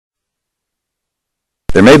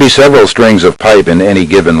There may be several strings of pipe in any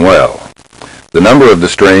given well. The number of the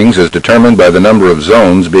strings is determined by the number of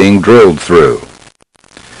zones being drilled through.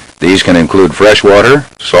 These can include freshwater,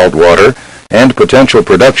 saltwater, and potential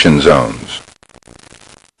production zones.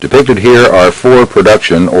 Depicted here are 4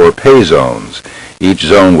 production or pay zones. Each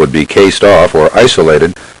zone would be cased off or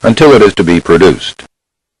isolated until it is to be produced.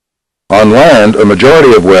 On land, a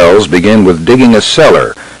majority of wells begin with digging a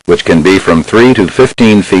cellar, which can be from 3 to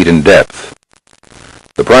 15 feet in depth.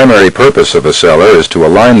 The primary purpose of a cellar is to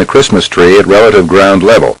align the Christmas tree at relative ground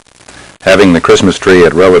level. Having the Christmas tree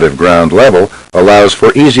at relative ground level allows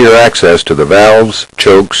for easier access to the valves,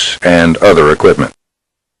 chokes, and other equipment.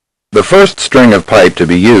 The first string of pipe to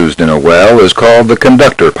be used in a well is called the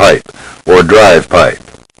conductor pipe, or drive pipe.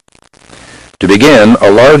 To begin,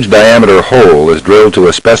 a large diameter hole is drilled to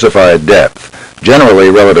a specified depth, generally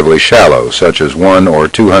relatively shallow, such as 1 or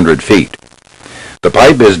 200 feet. The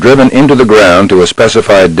pipe is driven into the ground to a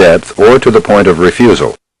specified depth or to the point of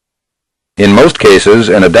refusal. In most cases,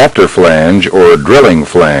 an adapter flange or drilling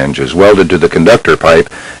flange is welded to the conductor pipe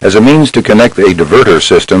as a means to connect a diverter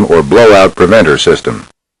system or blowout preventer system.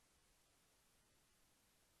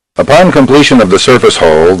 Upon completion of the surface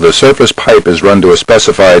hole, the surface pipe is run to a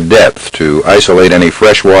specified depth to isolate any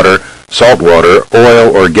freshwater, saltwater,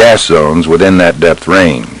 oil, or gas zones within that depth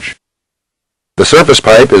range. The surface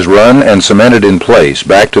pipe is run and cemented in place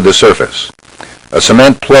back to the surface. A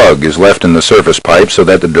cement plug is left in the surface pipe so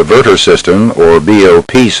that the diverter system, or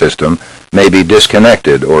BOP system, may be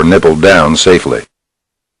disconnected or nippled down safely.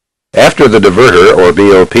 After the diverter or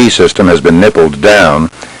BOP system has been nippled down,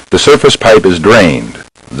 the surface pipe is drained.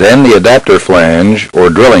 Then the adapter flange or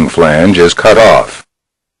drilling flange is cut off.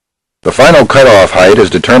 The final cutoff height is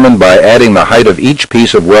determined by adding the height of each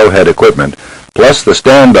piece of wellhead equipment plus the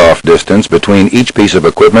standoff distance between each piece of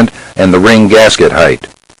equipment and the ring gasket height.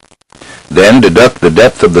 Then deduct the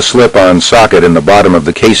depth of the slip-on socket in the bottom of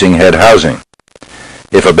the casing head housing.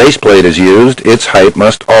 If a base plate is used, its height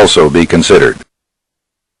must also be considered.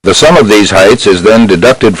 The sum of these heights is then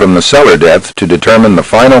deducted from the cellar depth to determine the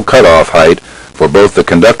final cutoff height for both the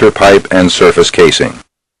conductor pipe and surface casing.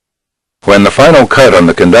 When the final cut on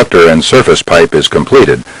the conductor and surface pipe is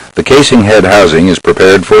completed, the casing head housing is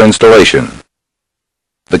prepared for installation.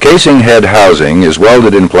 The casing head housing is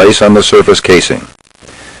welded in place on the surface casing.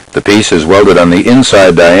 The piece is welded on the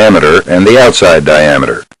inside diameter and the outside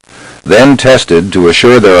diameter, then tested to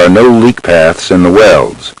assure there are no leak paths in the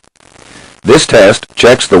welds. This test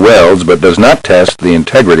checks the welds but does not test the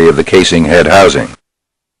integrity of the casing head housing.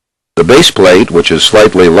 The base plate, which is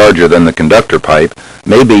slightly larger than the conductor pipe,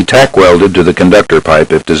 may be tack welded to the conductor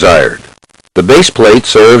pipe if desired. The base plate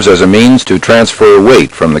serves as a means to transfer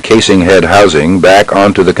weight from the casing head housing back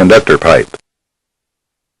onto the conductor pipe.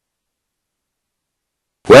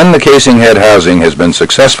 When the casing head housing has been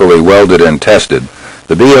successfully welded and tested,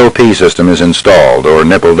 the BOP system is installed or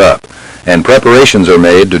nippled up, and preparations are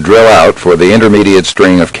made to drill out for the intermediate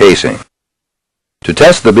string of casing. To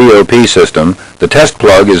test the BOP system, the test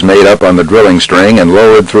plug is made up on the drilling string and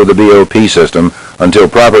lowered through the BOP system until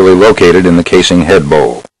properly located in the casing head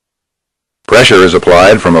bowl. Pressure is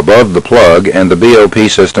applied from above the plug and the BOP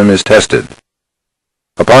system is tested.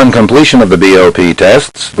 Upon completion of the BOP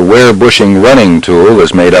tests, the wear bushing running tool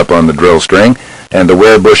is made up on the drill string and the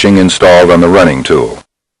wear bushing installed on the running tool.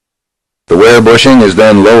 The wear bushing is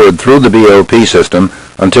then lowered through the BOP system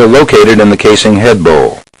until located in the casing head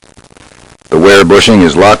bowl. The wear bushing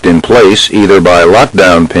is locked in place either by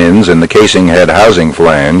lockdown pins in the casing head housing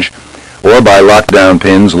flange or by lockdown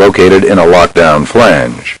pins located in a lockdown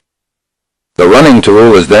flange. The running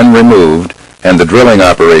tool is then removed and the drilling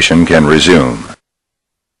operation can resume.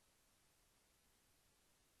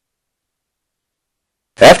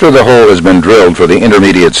 After the hole has been drilled for the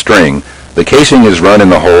intermediate string, the casing is run in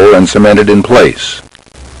the hole and cemented in place.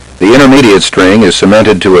 The intermediate string is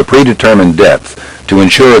cemented to a predetermined depth to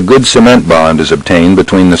ensure a good cement bond is obtained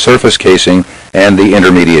between the surface casing and the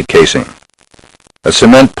intermediate casing. A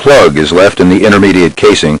cement plug is left in the intermediate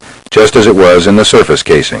casing just as it was in the surface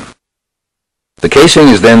casing. The casing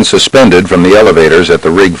is then suspended from the elevators at the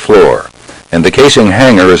rig floor, and the casing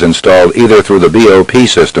hanger is installed either through the BOP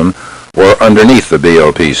system or underneath the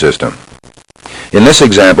BOP system. In this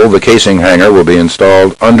example, the casing hanger will be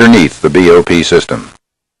installed underneath the BOP system.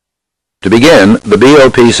 To begin, the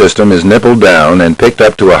BOP system is nippled down and picked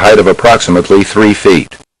up to a height of approximately 3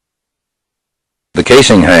 feet. The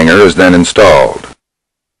casing hanger is then installed.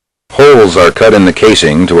 Holes are cut in the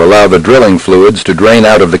casing to allow the drilling fluids to drain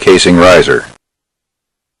out of the casing riser.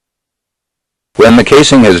 When the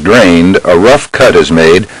casing is drained, a rough cut is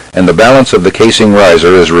made and the balance of the casing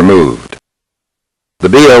riser is removed. The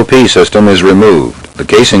BOP system is removed. The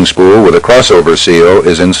casing spool with a crossover seal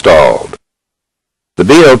is installed. The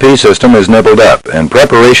BOP system is nibbled up and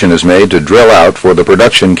preparation is made to drill out for the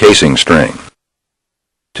production casing string.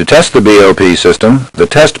 To test the BOP system, the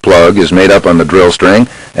test plug is made up on the drill string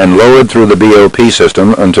and lowered through the BOP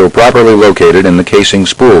system until properly located in the casing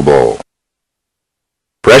spool bowl.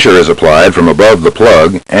 Pressure is applied from above the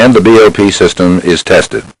plug and the BOP system is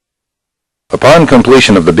tested. Upon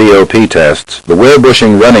completion of the BOP tests, the wear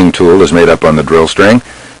bushing running tool is made up on the drill string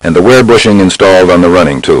and the wear bushing installed on the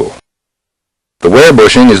running tool. The wear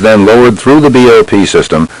bushing is then lowered through the BOP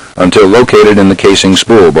system until located in the casing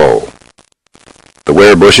spool bowl. The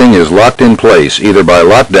wear bushing is locked in place either by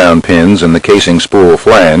lockdown pins in the casing spool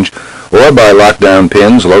flange or by lockdown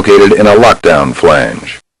pins located in a lockdown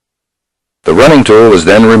flange. The running tool is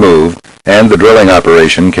then removed and the drilling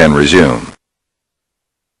operation can resume.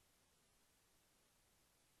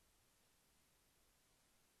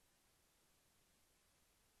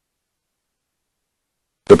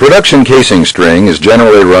 The production casing string is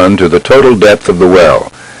generally run to the total depth of the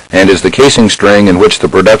well and is the casing string in which the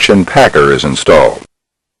production packer is installed.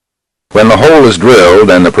 When the hole is drilled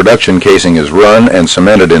and the production casing is run and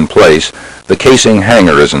cemented in place, the casing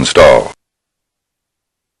hanger is installed.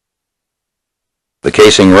 The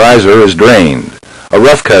casing riser is drained, a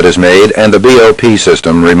rough cut is made, and the BOP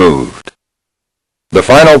system removed. The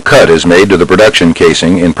final cut is made to the production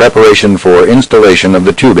casing in preparation for installation of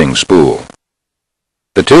the tubing spool.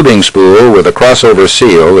 The tubing spool with a crossover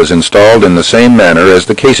seal is installed in the same manner as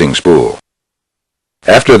the casing spool.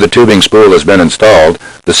 After the tubing spool has been installed,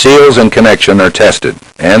 the seals and connection are tested,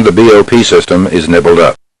 and the BOP system is nibbled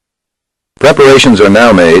up. Preparations are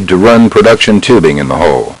now made to run production tubing in the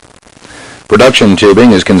hole. Production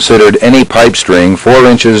tubing is considered any pipe string 4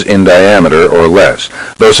 inches in diameter or less,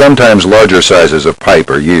 though sometimes larger sizes of pipe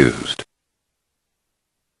are used.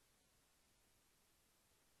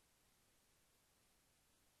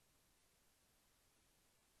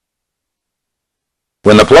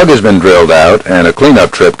 When the plug has been drilled out and a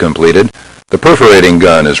cleanup trip completed, the perforating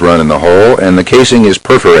gun is run in the hole and the casing is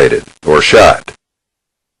perforated, or shot.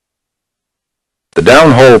 The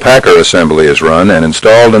downhole packer assembly is run and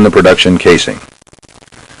installed in the production casing.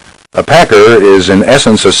 A packer is in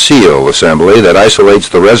essence a seal assembly that isolates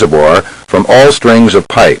the reservoir from all strings of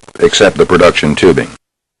pipe except the production tubing.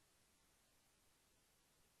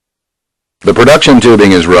 The production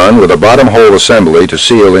tubing is run with a bottom hole assembly to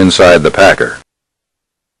seal inside the packer.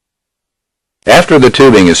 After the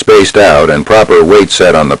tubing is spaced out and proper weight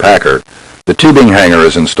set on the packer, the tubing hanger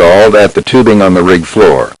is installed at the tubing on the rig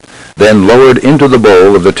floor, then lowered into the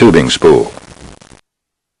bowl of the tubing spool.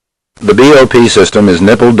 The BOP system is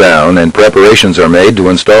nippled down and preparations are made to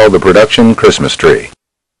install the production Christmas tree.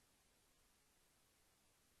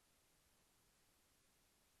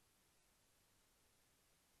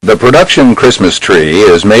 The production Christmas tree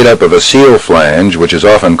is made up of a seal flange, which is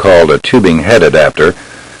often called a tubing head adapter,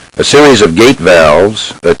 a series of gate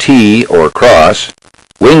valves, a T or cross,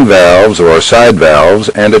 wing valves or side valves,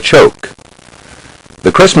 and a choke.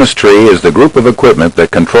 The Christmas tree is the group of equipment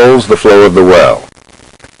that controls the flow of the well.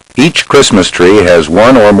 Each Christmas tree has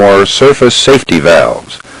one or more surface safety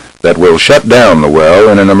valves that will shut down the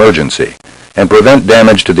well in an emergency and prevent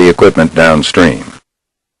damage to the equipment downstream.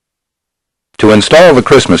 To install the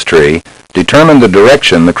Christmas tree, determine the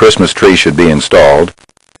direction the Christmas tree should be installed,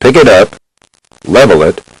 pick it up, level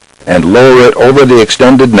it, and lower it over the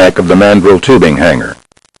extended neck of the mandrel tubing hanger.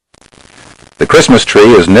 The Christmas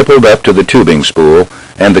tree is nippled up to the tubing spool,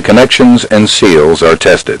 and the connections and seals are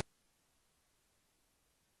tested.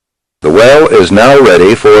 The well is now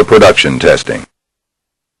ready for production testing.